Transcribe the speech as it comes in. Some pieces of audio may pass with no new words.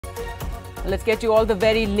Let's get you all the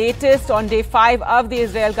very latest on day 5 of the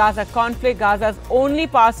Israel-Gaza conflict. Gaza's only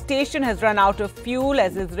power station has run out of fuel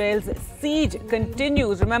as Israel's siege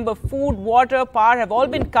continues. Remember, food, water, power have all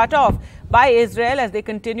been cut off by Israel as they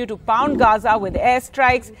continue to pound Gaza with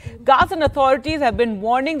airstrikes. Gazan authorities have been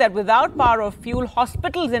warning that without power or fuel,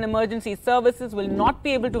 hospitals and emergency services will not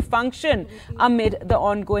be able to function amid the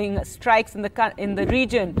ongoing strikes in the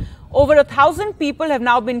region. Over 1,000 people have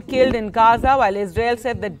now been killed in Gaza, while Israel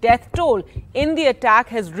said the death toll in the attack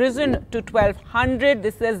has risen to 1,200.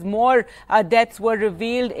 This as more deaths were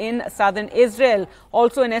revealed in southern Israel.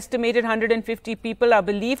 Also, an estimated 150 people are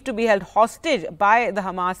believed to be held hostage by the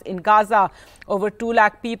Hamas in Gaza. Over 2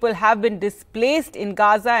 lakh people have been displaced in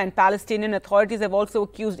Gaza, and Palestinian authorities have also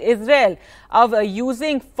accused Israel of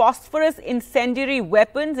using phosphorus incendiary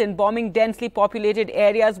weapons in bombing densely populated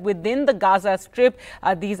areas within the Gaza Strip.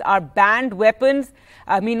 These are banned weapons.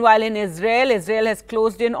 Meanwhile, in Israel has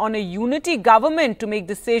closed in on a unity government to make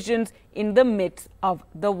decisions in the midst of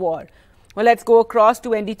the war. Well, let's go across to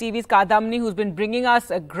NDTV's Kadamni, who's been bringing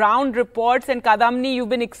us ground reports. And Kadamni, you've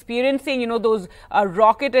been experiencing, those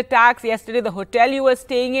rocket attacks. Yesterday, the hotel you were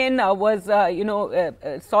staying in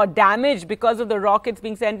saw damage because of the rockets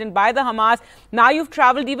being sent in by the Hamas. Now you've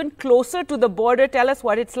traveled even closer to the border. Tell us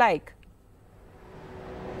what it's like.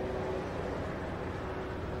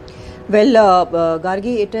 Well,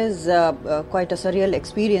 Gargi, it is quite a surreal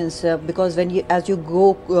experience because as you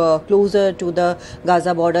go closer to the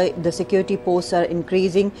Gaza border, the security posts are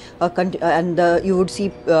increasing and you would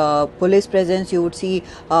see police presence, you would see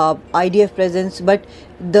IDF presence, but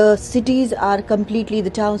the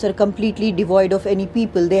towns are completely devoid of any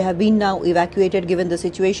people. They have been now evacuated given the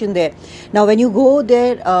situation there. Now, when you go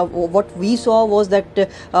there, what we saw was that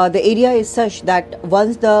the area is such that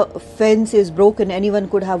once the fence is broken, anyone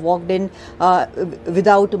could have walked in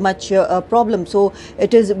without much problem. So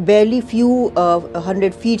it is barely few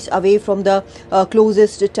 100 feet away from the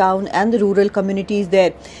closest town and the rural communities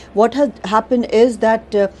there. What has happened is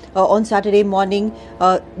that on Saturday morning,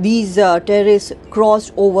 these terrorists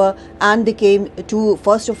crossed over and they came to,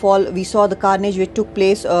 first of all, we saw the carnage which took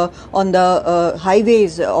place on the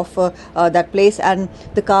highways of that place, and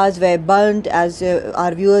the cars were burnt. As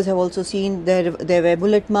our viewers have also seen, there were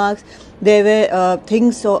bullet marks. There were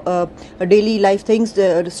things, daily life things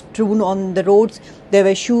strewn on the roads. There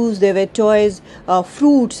were shoes, there were toys,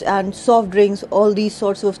 fruits and soft drinks, all these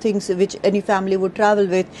sorts of things which any family would travel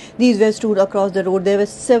with. These were strewn across the road. There were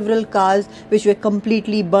several cars which were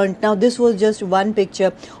completely burnt. Now, this was just one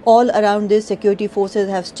picture. All around this, security forces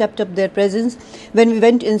have stepped up their presence. When we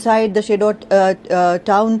went inside the Shedot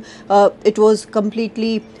town, it was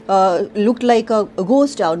completely looked like a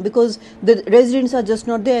ghost town because the residents are just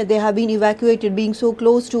not there. They have been evacuated. Being so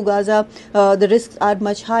close to Gaza, the risks are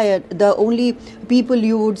much higher. The only people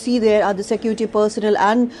you would see there are the security personnel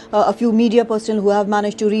and a few media personnel who have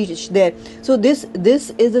managed to reach there. So this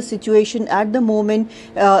is the situation at the moment.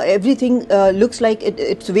 Everything looks like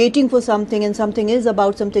it's waiting for something, and something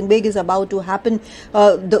big is about to happen.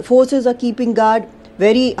 The forces are keeping guard.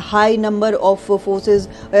 Very high number of forces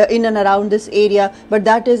in and around this area, but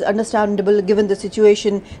that is understandable given the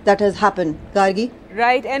situation that has happened. Gargi?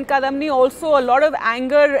 Right, and Kadamni, also a lot of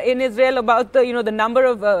anger in Israel about the number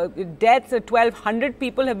of deaths. 1,200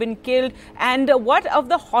 people have been killed. And what of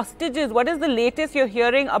the hostages? What is the latest you're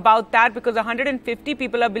hearing about that? Because 150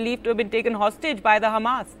 people are believed to have been taken hostage by the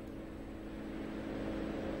Hamas.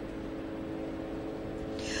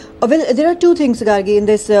 Well, there are two things, Gargi, in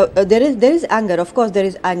this. There is anger, of course there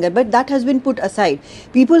is anger, but that has been put aside.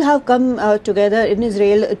 People have come together in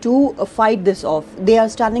Israel to fight this off. They are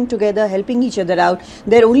standing together, helping each other out.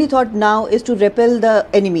 Their only thought now is to repel the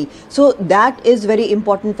enemy. So that is very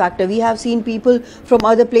important factor. We have seen people from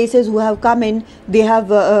other places who have come in. They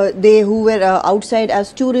who were outside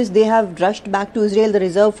as tourists, they have rushed back to Israel. The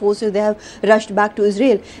reserve forces, they have rushed back to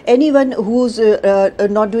Israel. Anyone who's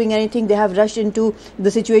not doing anything, they have rushed into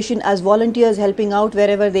the situation as volunteers, helping out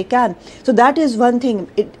wherever they can. So that is one thing.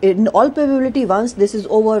 In all probability, once this is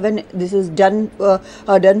over, when this is done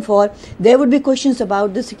for, there would be questions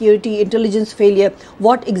about the security intelligence failure.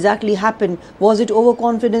 What exactly happened? Was it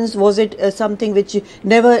overconfidence? Was it something which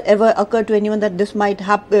never ever occurred to anyone that this might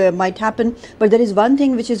happen? But there is one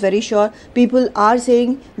thing which is very sure. People are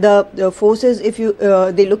saying the forces, if you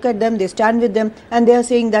they look at them, they stand with them, and they are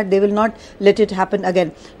saying that they will not let it happen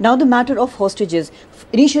again. Now, the matter of hostages.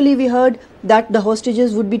 Initially, we heard that the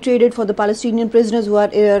hostages would be traded for the Palestinian prisoners who are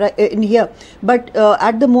in here. But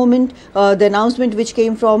at the moment, the announcement which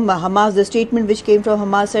came from Hamas, the statement which came from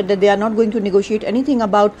Hamas said that they are not going to negotiate anything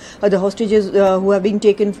about the hostages who have been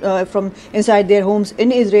taken from inside their homes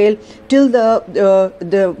in Israel till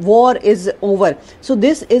the war is over. So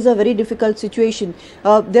this is a very difficult situation.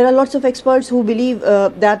 There are lots of experts who believe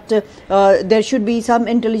that there should be some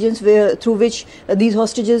intelligence through which these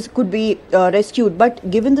hostages could be rescued. But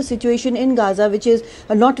given the situation in Gaza, which is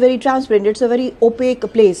not very transparent, it's a very opaque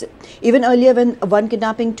place. Even earlier, when one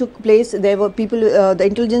kidnapping took place, there were people, the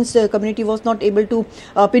intelligence community was not able to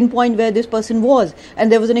pinpoint where this person was,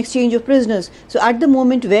 and there was an exchange of prisoners. So at the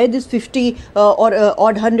moment where this 50 or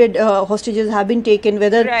odd 100 hostages have been taken,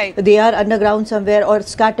 whether they are underground somewhere or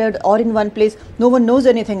scattered or in one place, no one knows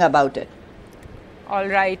anything about it. All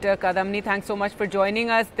right, Kadamni, thanks so much for joining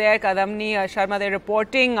us there. Kadamni Sharma, they're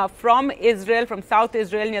reporting from Israel, from South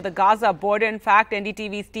Israel near the Gaza border. In fact,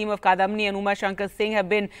 NDTV's team of Kadamni and Uma Shankar Singh have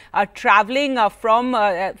been traveling from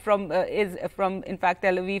in fact,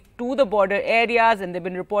 Tel Aviv to the border areas, and they've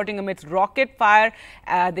been reporting amidst rocket fire.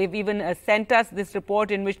 They've even sent us this report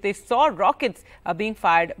in which they saw rockets being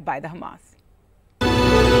fired by the Hamas.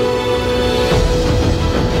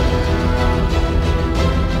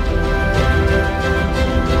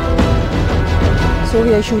 So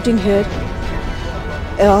we are shooting here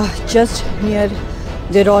just near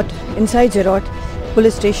Jerot, inside Jerot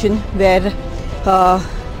police station, where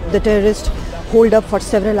the terrorists holed up for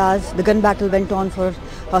several hours. The gun battle went on for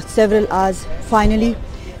several hours. Finally,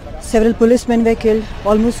 several policemen were killed.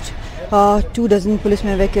 Almost 24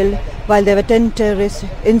 policemen were killed, while there were 10 terrorists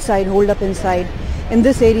inside, holed up inside. In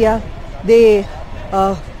this area, they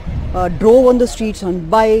drove on the streets on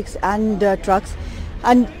bikes and trucks,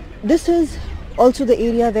 and this is also the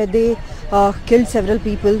area where they killed several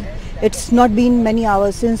people. It's not been many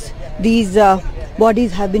hours since these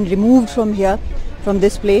bodies have been removed from here, from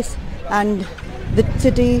this place, and the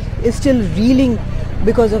city is still reeling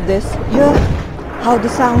because of this. Hear how the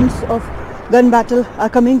sounds of gun battle are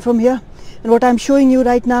coming from here, and what I'm showing you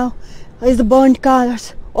right now is the burnt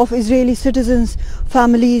cars of Israeli citizens,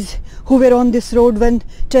 families who were on this road when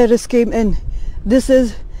terrorists came in. This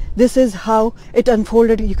is how it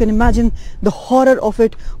unfolded. You can imagine the horror of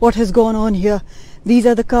it, what has gone on here. These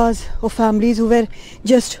are the cars of families who were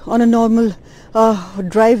just on a normal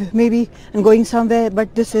drive maybe and going somewhere,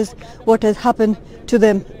 but this is what has happened to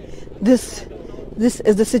them. This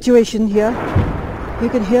is the situation here. You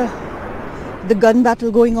can hear the gun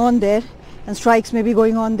battle going on there, and strikes may be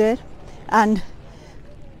going on there, and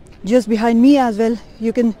just behind me as well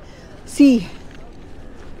you can see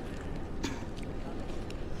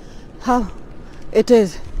how it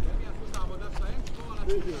is.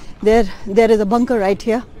 There is a bunker right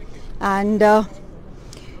here, and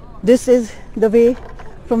this is the way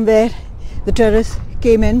from where the terrorists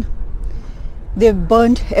came in. They've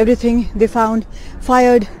burnt everything they found,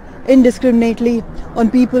 fired indiscriminately on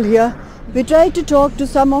people here. We tried to talk to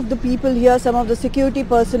some of the people here, some of the security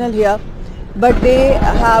personnel here, but they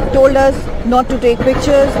have told us not to take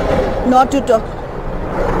pictures, not to talk.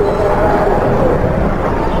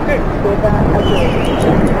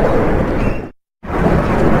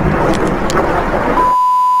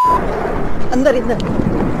 अंदर इधर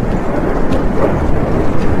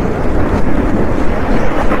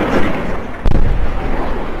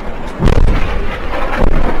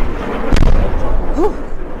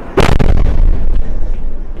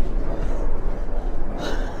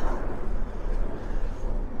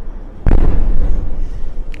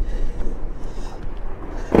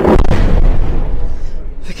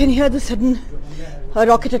We can hear the sudden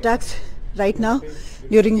rocket attacks right now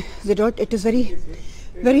during the dot. It is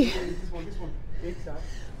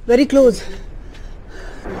very close,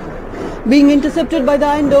 being intercepted by the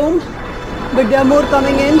Iron Dome, but there are more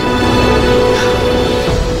coming in.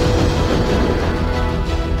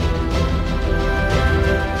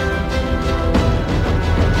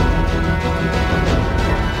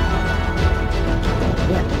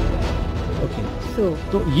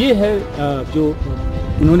 तो ये है जो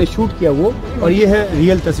उन्होंने shoot किया वो, और ये है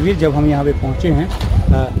रियल तस्वीर जब हम यहाँ पे पहुँचे हैं।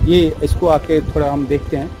 ये इसको आके थोड़ा हम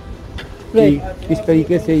देखते हैं कि इस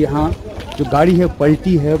तरीके से यहाँ जो गाड़ी है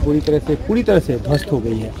पलटी है, पूरी तरह से ध्वस्त हो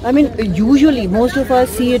गई है। I mean, usually most of us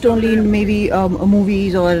see it only in maybe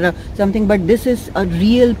movies or something, but this is a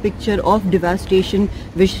real picture of devastation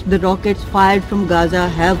which the rockets fired from Gaza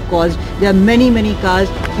have caused. There are many cars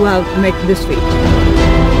who have met this fate.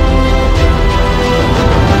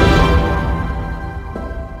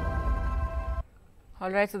 All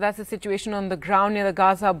right, so that's the situation on the ground near the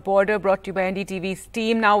Gaza border, brought to you by NDTV's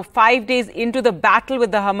team. Now, 5 days into the battle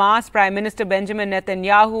with the Hamas, Prime Minister Benjamin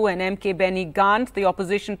Netanyahu and MK Benny Gantz, the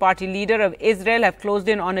opposition party leader of Israel, have closed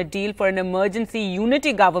in on a deal for an emergency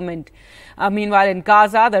unity government. Meanwhile, in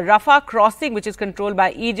Gaza, the Rafah crossing, which is controlled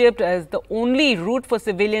by Egypt, is the only route for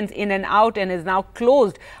civilians in and out and is now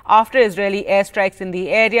closed after Israeli airstrikes in the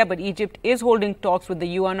area. But Egypt is holding talks with the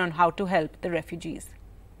UN on how to help the refugees.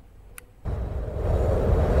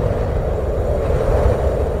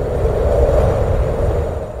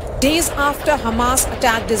 Days after Hamas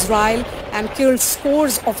attacked Israel and killed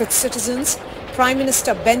scores of its citizens, Prime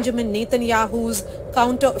Minister Benjamin Netanyahu's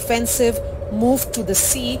counter-offensive moved to the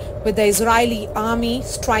sea, with the Israeli army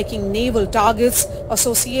striking naval targets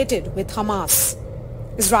associated with Hamas.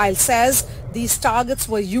 Israel says these targets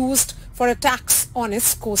were used for attacks on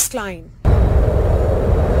its coastline.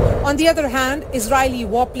 On the other hand, Israeli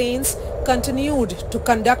warplanes continued to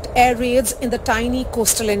conduct air raids in the tiny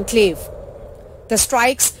coastal enclave. The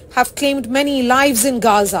strikes have claimed many lives in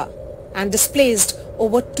Gaza and displaced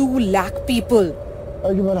over 2 lakh people.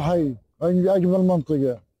 أجمل حي أجمل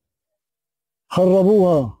منطقة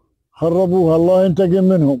خربوها الله ينتقم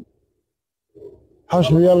منهم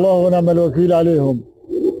حسبي الله ونعم الوكيل عليهم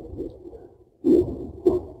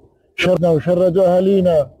شرنا وشردوا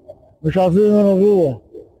أهالينا مش عارفين من نروح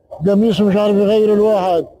قميص مش عارف يغير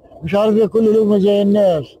الواحد مش عارف ياكل لقمة زي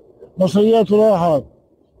الناس مصريات راحت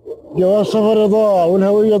جواز سفر ضاع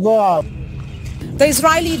والهوية ضاعت. The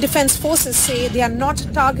Israeli Defense Forces say they are not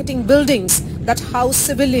targeting buildings that house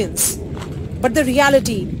civilians, but the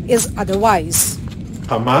reality is otherwise.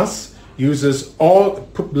 Hamas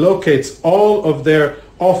locates all of their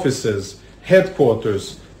offices,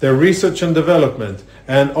 headquarters, their research and development,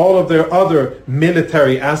 and all of their other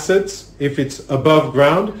military assets. If it's above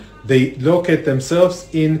ground, they locate themselves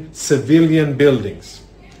in civilian buildings.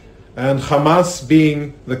 And Hamas,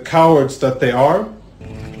 being the cowards that they are,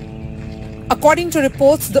 according to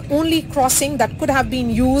reports, the only crossing that could have been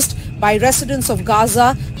used by residents of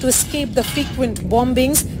Gaza to escape the frequent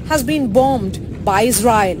bombings has been bombed by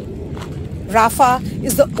Israel. Rafah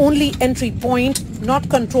is the only entry point not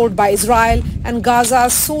controlled by Israel and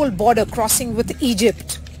Gaza's sole border crossing with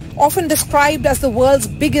Egypt. Often described as the world's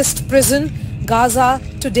biggest prison, Gaza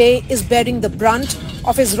today is bearing the brunt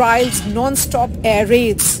of Israel's non-stop air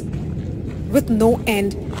raids, with no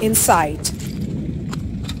end in sight.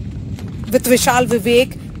 With Vishal Vivek,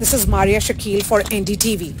 this is Maria Shakil for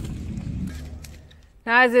NDTV.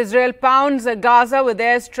 Now, as Israel pounds Gaza with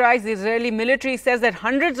airstrikes, the Israeli military says that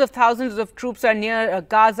hundreds of thousands of troops are near a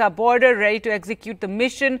Gaza border, ready to execute the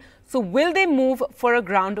mission. So will they move for a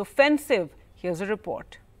ground offensive? Here's a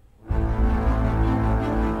report.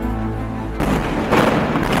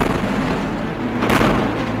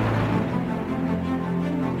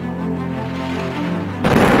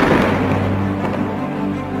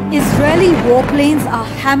 Israeli warplanes are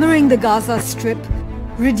hammering the Gaza Strip,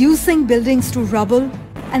 reducing buildings to rubble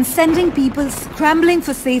and sending people scrambling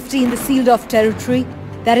for safety in the sealed-off territory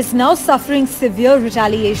that is now suffering severe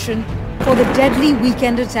retaliation for the deadly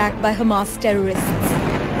weekend attack by Hamas terrorists.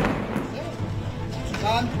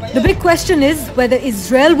 The big question is whether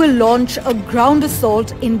Israel will launch a ground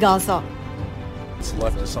assault in Gaza. What's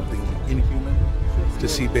left is something inhuman, to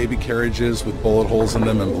see baby carriages with bullet holes in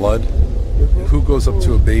them and blood. Who goes up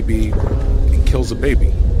to a baby and kills a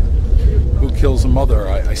baby? Who kills a mother?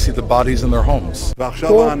 I see the bodies in their homes.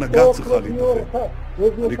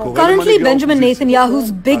 Currently, Benjamin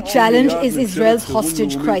Netanyahu's big challenge is Israel's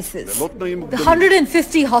hostage crisis. The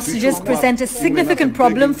 150 hostages present a significant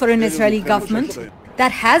problem for an Israeli government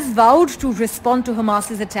that has vowed to respond to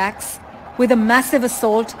Hamas's attacks with a massive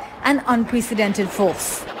assault and unprecedented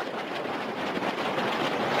force.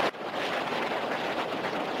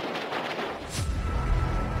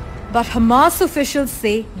 But Hamas officials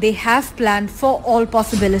say they have planned for all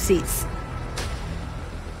possibilities.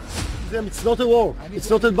 It's not a war. It's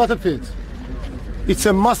not a battlefield. It's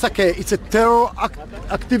a massacre. It's a terror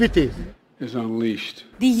activity. Is unleashed.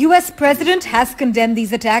 The US president has condemned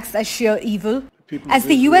these attacks as sheer evil, as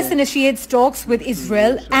the US initiates talks with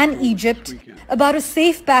Israel and Egypt about a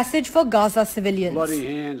safe passage for Gaza civilians. Bloody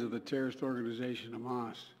hands of the terrorist organization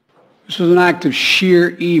Hamas. This was an act of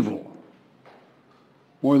sheer evil.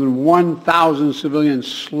 More than 1,000 civilians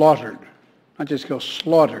slaughtered, not just killed,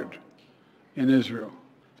 slaughtered in Israel.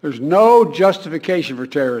 There's no justification for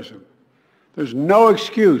terrorism. There's no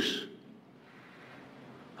excuse.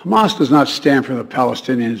 Hamas does not stand for the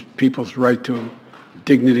Palestinian people's right to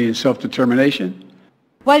dignity and self-determination.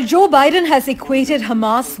 While Joe Biden has equated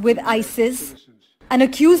Hamas with ISIS, and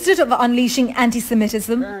accused it of unleashing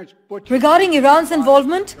anti-Semitism. Regarding Iran's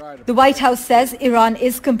involvement, the White House says Iran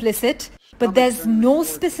is complicit, but there's no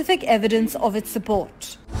specific evidence of its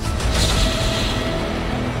support.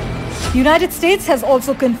 The United States has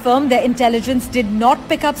also confirmed their intelligence did not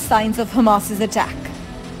pick up signs of Hamas's attack.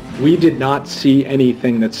 We did not see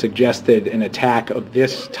anything that suggested an attack of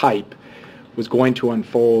this type was going to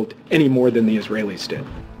unfold any more than the Israelis did.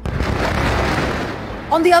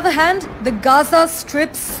 On the other hand, the Gaza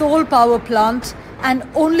Strip's sole power plant and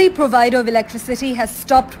only provider of electricity has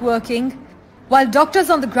stopped working, while doctors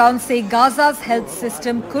on the ground say Gaza's health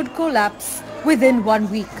system could collapse within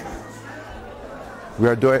 1 week. We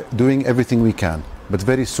are doing everything we can, but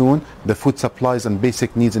very soon the food supplies and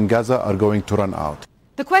basic needs in Gaza are going to run out.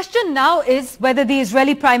 The question now is whether the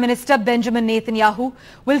Israeli Prime Minister Benjamin Netanyahu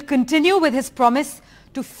will continue with his promise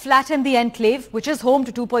to flatten the enclave, which is home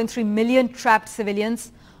to 2.3 million trapped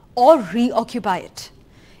civilians, or reoccupy it.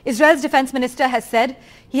 Israel's defense minister has said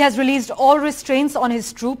he has released all restraints on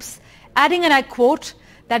his troops, adding, and I quote,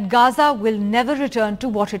 that Gaza will never return to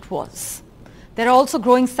what it was. There are also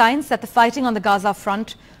growing signs that the fighting on the Gaza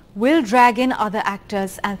front will drag in other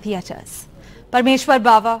actors and theatres. Parmeshwar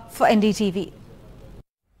Bava for NDTV.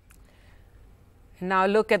 Now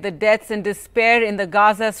look at the deaths and despair in the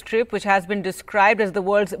Gaza Strip, which has been described as the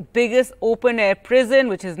world's biggest open-air prison,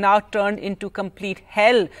 which is now turned into complete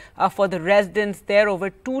hell for the residents there.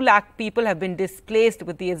 Over 2 lakh people have been displaced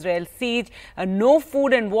with the Israel siege. No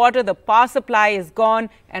food and water, the power supply is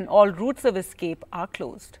gone, and all routes of escape are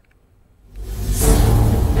closed.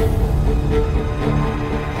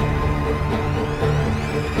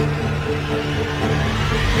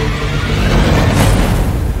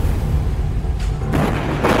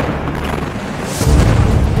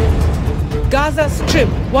 Gaza Strip,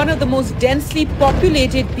 one of the most densely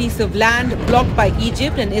populated piece of land, blocked by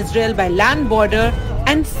Egypt and Israel by land border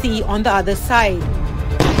and sea on the other side.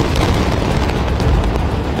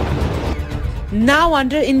 Now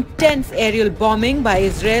under intense aerial bombing by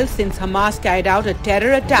Israel since Hamas carried out a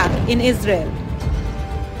terror attack in Israel.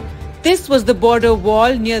 This was the border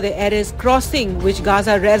wall near the Erez crossing, which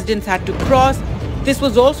Gaza residents had to cross. This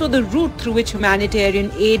was also the route through which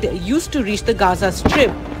humanitarian aid used to reach the Gaza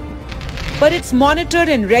Strip. But it's monitored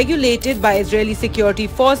and regulated by Israeli security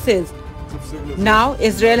forces. Now,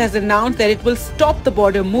 Israel has announced that it will stop the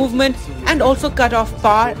border movement and also cut off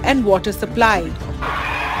power and water supply.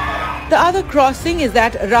 The other crossing is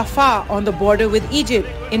at Rafah on the border with Egypt.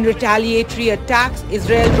 In retaliatory attacks,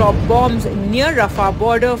 Israel dropped bombs near Rafah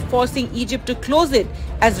border, forcing Egypt to close it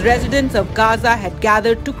as residents of Gaza had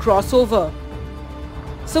gathered to cross over.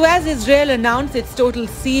 So as Israel announced its total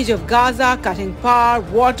siege of Gaza, cutting power,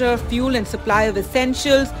 water, fuel and supply of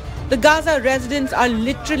essentials, the Gaza residents are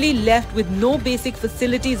literally left with no basic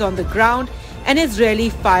facilities on the ground and Israeli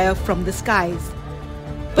fire from the skies.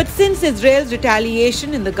 But since Israel's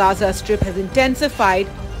retaliation in the Gaza Strip has intensified,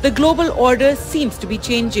 the global order seems to be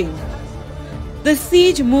changing. The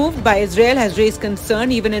siege moved by Israel has raised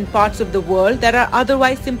concern even in parts of the world that are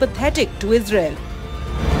otherwise sympathetic to Israel.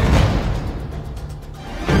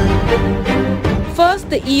 First,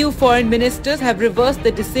 the EU foreign ministers have reversed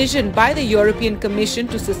the decision by the European Commission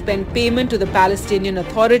to suspend payment to the Palestinian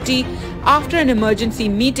Authority after an emergency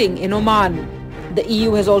meeting in Oman. The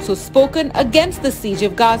EU has also spoken against the siege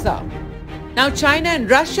of Gaza. Now, China and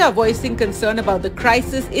Russia voicing concern about the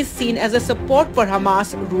crisis is seen as a support for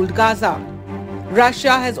Hamas-ruled Gaza.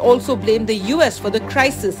 Russia has also blamed the US for the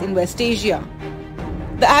crisis in West Asia.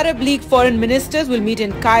 The Arab League foreign ministers will meet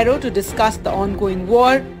in Cairo to discuss the ongoing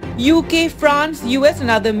war. UK, France, US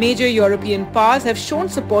and other major European powers have shown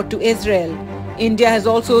support to Israel. India has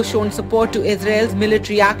also shown support to Israel's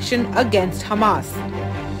military action against Hamas.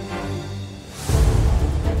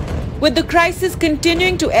 With the crisis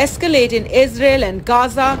continuing to escalate in Israel and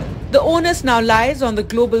Gaza, the onus now lies on the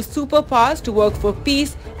global superpowers to work for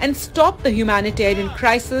peace and stop the humanitarian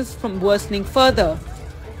crisis from worsening further.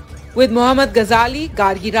 With Mohammad Ghazali,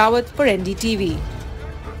 Gargi Rawat for NDTV.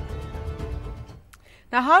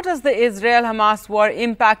 Now, how does the Israel-Hamas war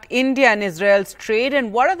impact India and Israel's trade,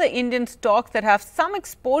 and what are the Indian stocks that have some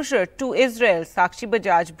exposure to Israel? Sakshi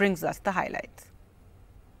Bajaj brings us the highlights.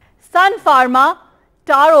 Sun Pharma,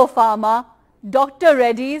 Taro Pharma, Dr.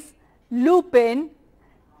 Reddy's, Lupin,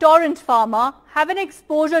 Torrent Pharma have an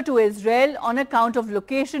exposure to Israel on account of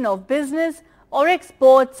location of business or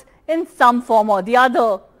exports in some form or the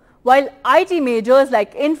other, while IT majors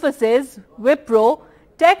like Infosys, Wipro,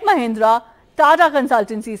 Tech Mahindra, Tata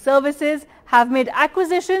Consultancy Services have made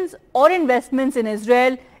acquisitions or investments in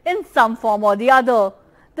Israel in some form or the other.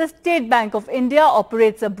 The State Bank of India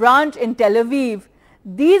operates a branch in Tel Aviv.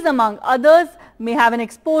 These, among others, may have an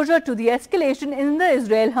exposure to the escalation in the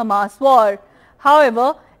Israel-Hamas war.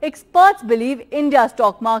 However, experts believe India's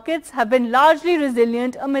stock markets have been largely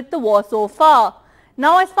resilient amid the war so far.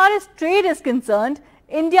 Now, as far as trade is concerned,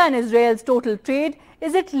 India and Israel's total trade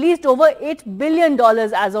is at least over $8 billion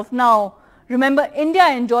as of now. Remember, India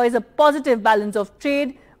enjoys a positive balance of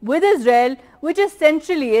trade with Israel, which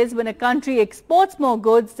essentially is when a country exports more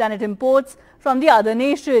goods than it imports from the other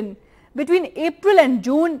nation. Between April and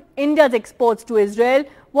June, India's exports to Israel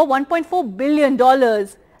were $1.4 billion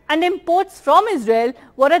and imports from Israel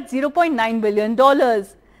were at $0.9 billion.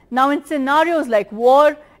 Now, in scenarios like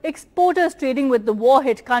war, exporters trading with the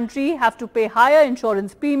war-hit country have to pay higher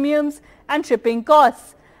insurance premiums and shipping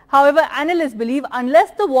costs. However, analysts believe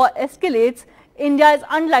unless the war escalates, India is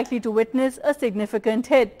unlikely to witness a significant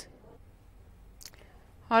hit.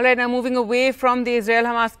 All right, now moving away from the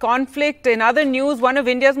Israel-Hamas conflict, in other news, one of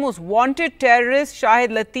India's most wanted terrorists, Shahid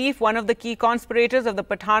Latif, one of the key conspirators of the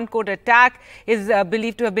Pathankot attack, is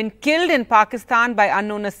believed to have been killed in Pakistan by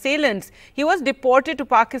unknown assailants. He was deported to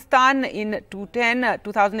Pakistan in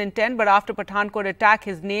 2010, but after Pathankot attack,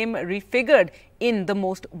 his name refigured in the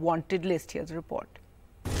most wanted list. Here's a report.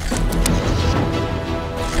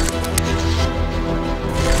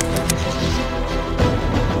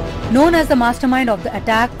 Known as the mastermind of the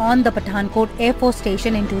attack on the Pathankot Air Force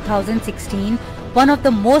Station in 2016, one of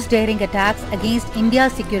the most daring attacks against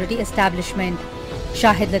India's security establishment,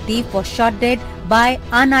 Shahid Latif was shot dead by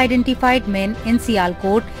unidentified men in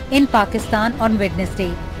Sialkot in Pakistan on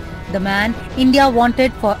Wednesday. The man India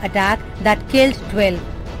wanted for attack that killed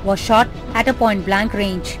 12 was shot at a point-blank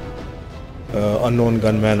range. Unknown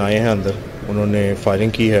gunmen आए हैं अंदर, उन्होंने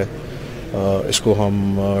firing की है. इसको हम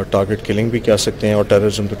target killing भी कह सकते हैं और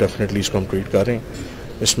टेररिज्म तो डेफिनेटली इसको हम ट्रीट कर रहे हैं.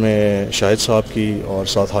 इसमें शाहिद साहब की और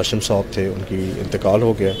साथ हाशिम साहब थे, उनकी इंतकाल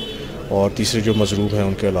हो गया और तीसरे जो मजरूब हैं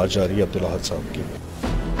उनके इलाज जारी है, अब्दुल अहद साहब की.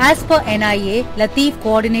 As per NIA, Latif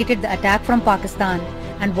coordinated the attack from Pakistan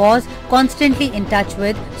and was constantly in touch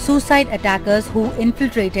with suicide attackers who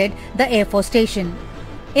infiltrated the Air Force Station.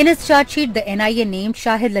 In his charge sheet, the NIA named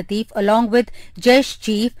Shahid Latif along with Jaish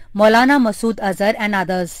Chief Maulana Masood Azhar and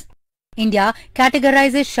others. India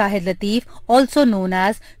categorizes Shahid Latif, also known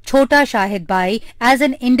as Chhota Shahid Bhai, as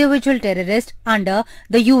an individual terrorist under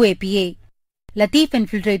the UAPA. Latif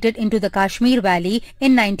infiltrated into the Kashmir Valley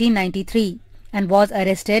in 1993 and was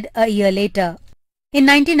arrested a year later. In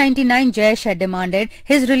 1999, Jaish had demanded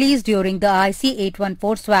his release during the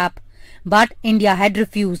IC-814 swap, but India had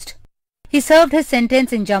refused. He served his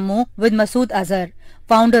sentence in Jammu with Masood Azhar,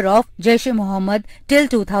 founder of Jaish-e-Mohammed, till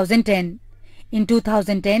 2010. In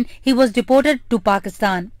 2010, he was deported to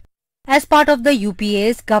Pakistan as part of the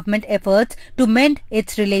UPA's government efforts to mend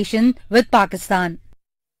its relation with Pakistan.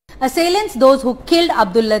 Assailants, those who killed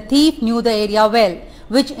Abdul Latif, knew the area well,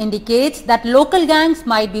 which indicates that local gangs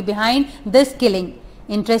might be behind this killing.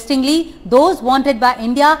 Interestingly, those wanted by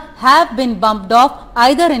India have been bumped off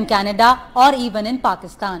either in Canada or even in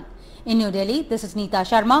Pakistan. In New Delhi, this is Neeta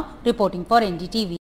Sharma reporting for NDTV.